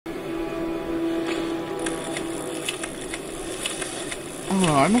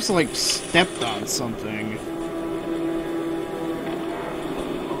Oh, I must have, like, stepped on something.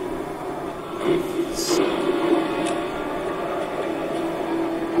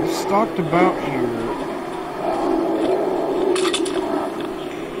 I stalked about here.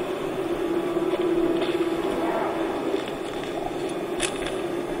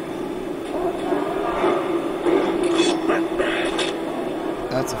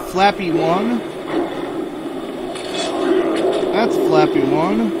 That's a flappy one. That's a flappy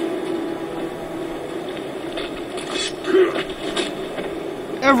one.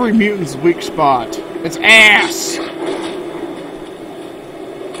 Every mutant's weak spot. It's ass!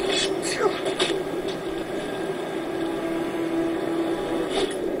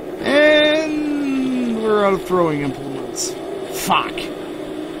 And we're out of throwing implements. Fuck.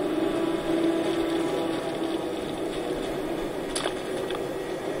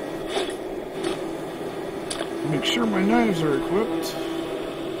 Make sure my knives are equipped.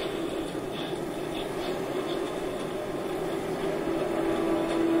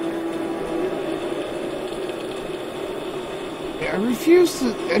 I refuse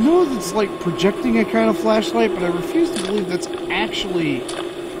to... I know it's like projecting a kind of flashlight, but I refuse to believe that's actually...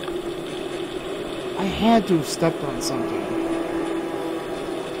 I had to have stepped on something.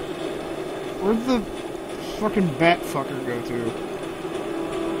 Where'd the fucking bat fucker go to?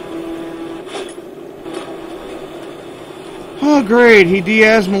 Oh, great. He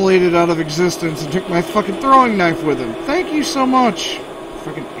de-asmolated out of existence and took my fucking throwing knife with him. Thank you so much.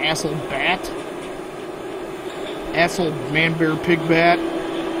 Fucking asshole bat. Asshole man, bear, pig bat.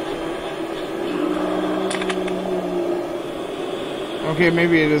 Okay,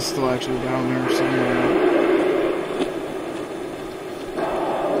 maybe it is still actually down there somewhere.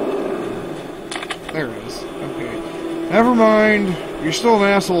 There it is. Okay. Never mind. You're still an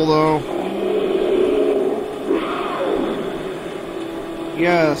asshole, though.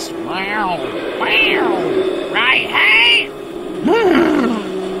 Yes. Wow. Wow. Right, hey?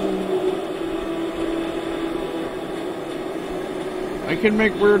 I can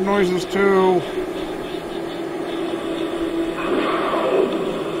make weird noises, too.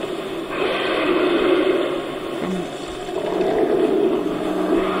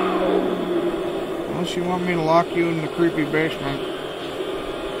 Unless you want me to lock you in the creepy basement.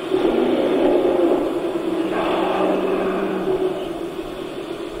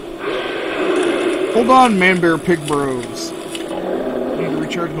 Hold on, man, bear, pig bros. I need to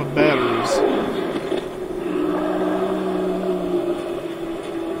recharge my batteries.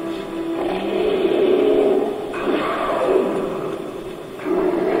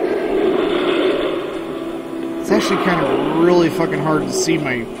 It's actually kind of really fucking hard to see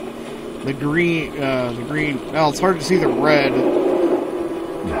the green, well, it's hard to see the red.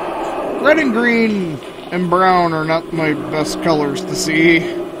 Red and green and brown are not my best colors to see.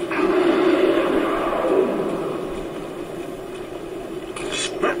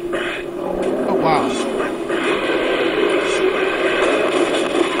 Oh, wow.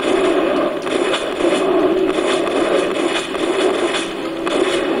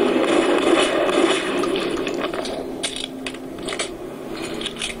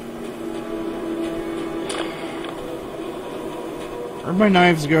 Where'd my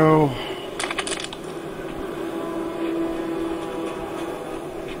knives go?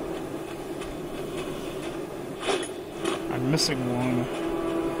 I'm missing one.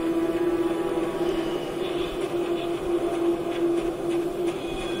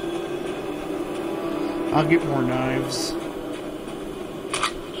 I'll get more knives.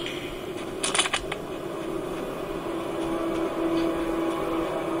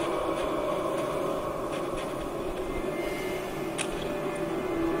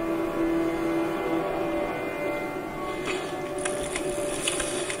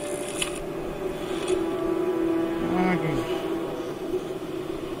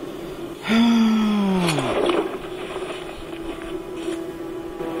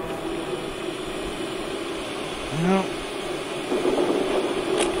 No.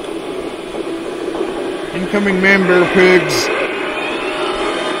 Incoming man bear pigs.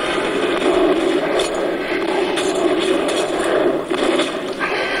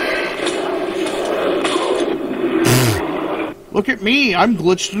 Look at me, I'm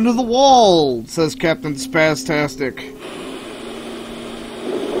glitched into the wall, says Captain Spastastic.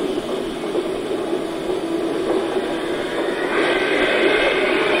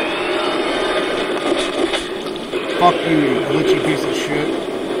 Fuck you, you glitchy piece of shit.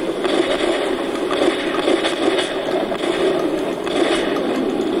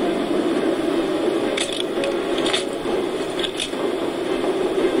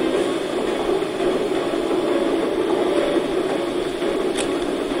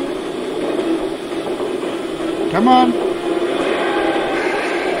 Come on.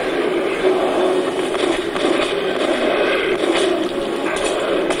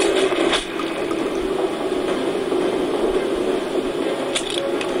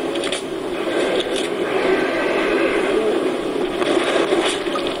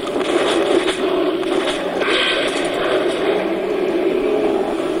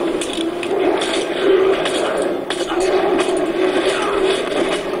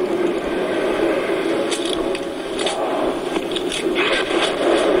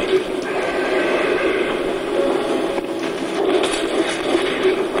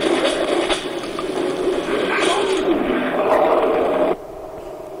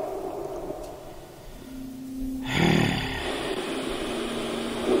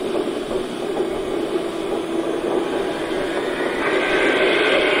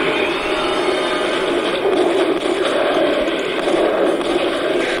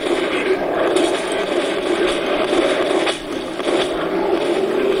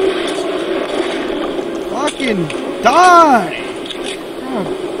 Fucking die! God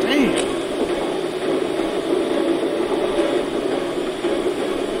damn.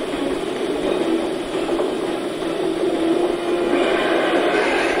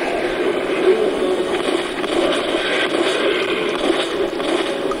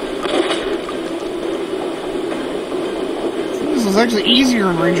 This was actually easier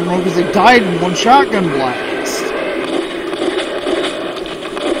in Ranger mode because they died in one shotgun blast.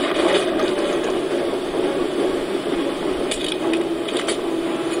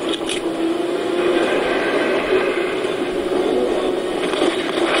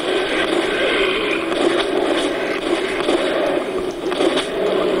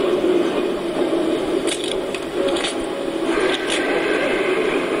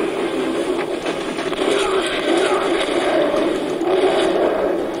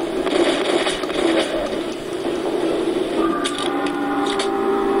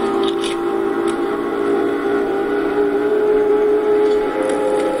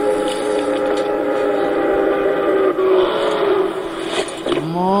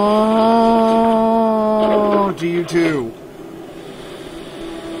 Too.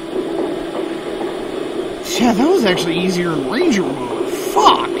 Yeah, that was actually easier in Ranger mode.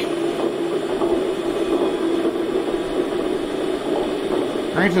 Fuck!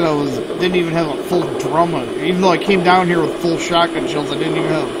 Granted, didn't even have a full drum of, even though I came down here with full shotgun shells, I didn't even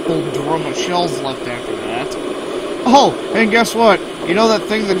have a full drum of shells left after that. Oh, and guess what? You know that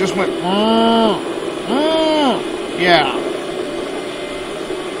thing that just went, yeah.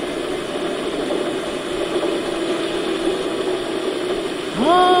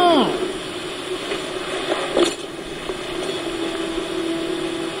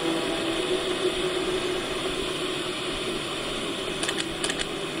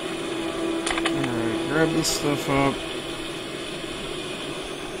 Alright, grab this stuff up.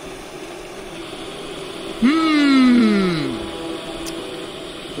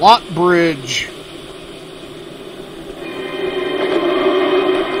 Lot bridge.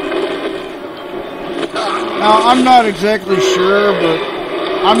 Now, I'm not exactly sure, but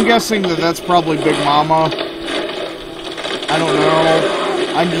I'm guessing that that's probably Big Mama. I don't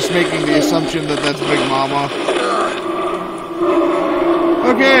know. I'm just making the assumption that that's Big Mama.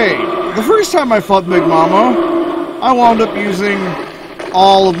 Okay, the first time I fought Big Mama, I wound up using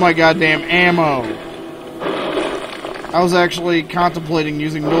all of my goddamn ammo. I was actually contemplating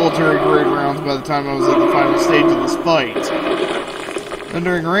using military-grade rounds by the time I was at the final stage of this fight. Then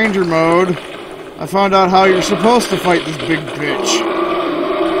during Ranger mode, I found out how you're supposed to fight this big bitch.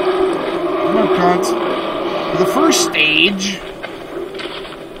 Come on, cunt. The first stage...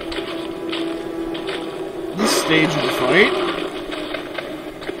 This stage of the fight...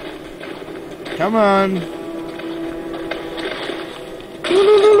 Come on.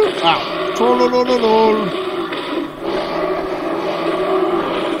 Ow.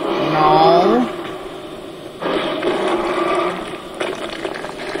 No.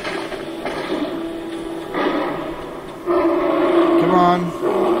 Come on.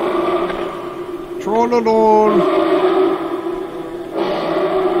 Trollolol.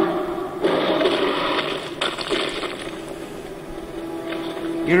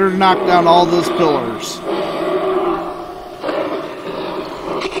 Get her to knock down all those pillars.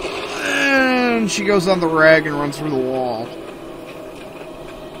 And she goes on the rag and runs through the wall.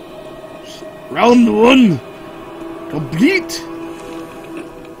 Round one complete.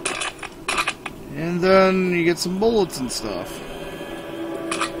 And then you get some bullets and stuff.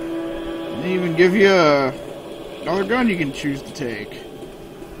 And they even give you another gun you can choose to take.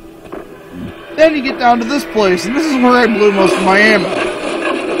 Then you get down to this place, and this is where I blew most of my ammo.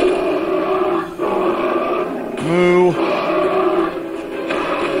 Moo.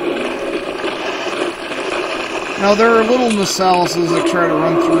 Now, there are little Nasalises that try to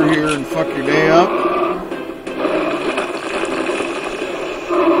run through here and fuck your day up.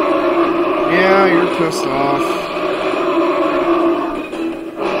 Yeah, you're pissed off.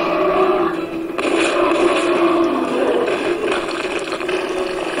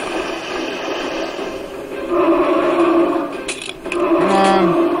 Come on.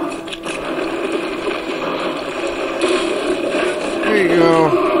 There you go.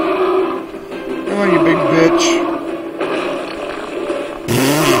 Come on, you big bitch.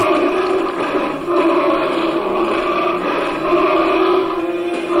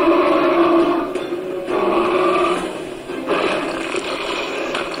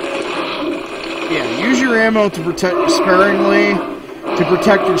 Ammo to protect sparingly to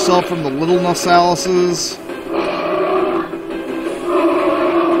protect yourself from the little Nasalises.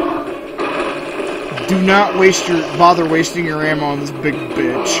 Do not bother wasting your ammo on this big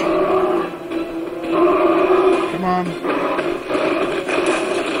bitch. Come on.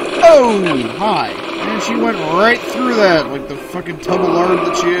 Oh, hi. And she went right through that like the fucking tub of lard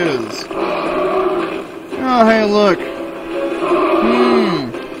that she is. Oh, hey, look.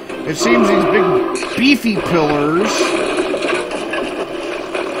 It seems these big beefy pillars.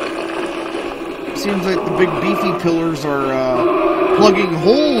 It seems like the big beefy pillars are plugging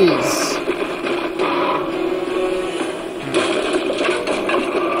holes.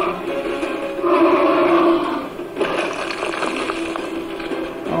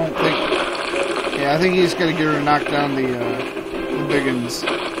 I think he's got to get her to knock down the big uns.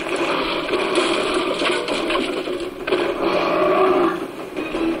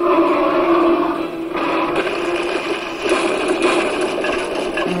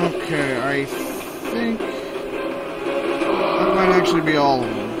 Okay, I think that might actually be all of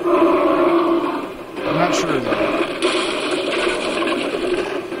them. I'm not sure though.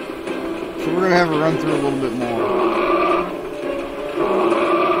 So we're gonna have her run through a little bit more.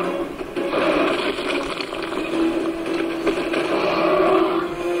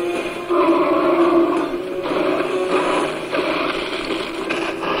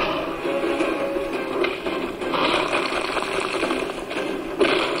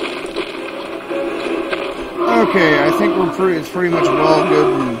 Okay, I think it's pretty much well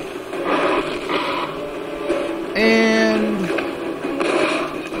good and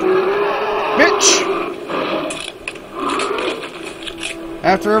bitch!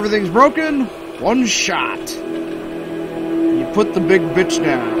 After everything's broken, one shot. You put the big bitch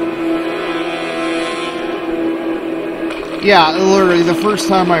down. Yeah, literally the first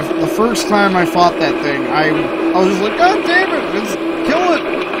time I fought that thing, I was just like, God damn it, let's kill it.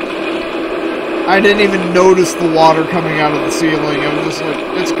 I didn't even notice the water coming out of the ceiling. I was just like,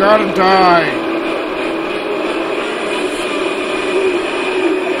 it's gotta die.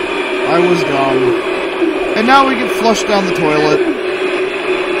 I was dumb. And now we can flush down the toilet.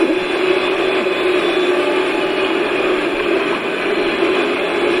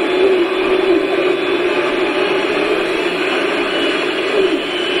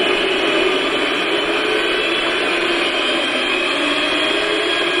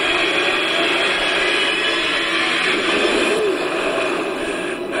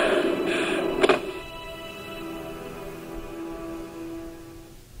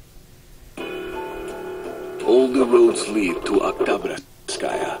 All the roads lead to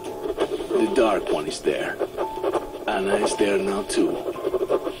Oktyabrskaya. The Dark One is there. Anna is there now too.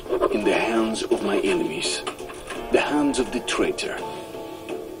 In the hands of my enemies. The hands of the traitor.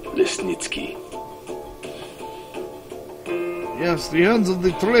 Lesnitsky. Yes, the hands of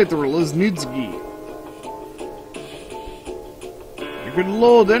the traitor, Lesnitsky. You can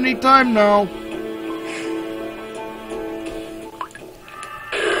load any time now.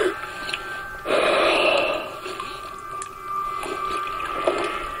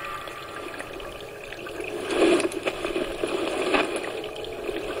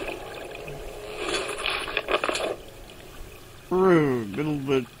 Rude, little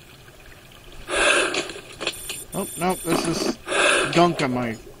bit. Oh, no, this is gunk on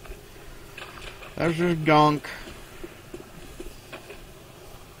my... That's just gunk.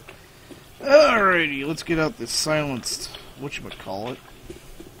 Alrighty, let's get out this silenced... whatchamacallit.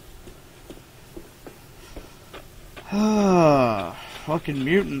 Ah, fucking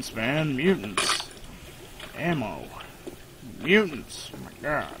mutants, man. Mutants. Ammo. Mutants. Oh my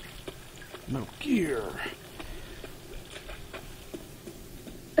god. Metal Gear.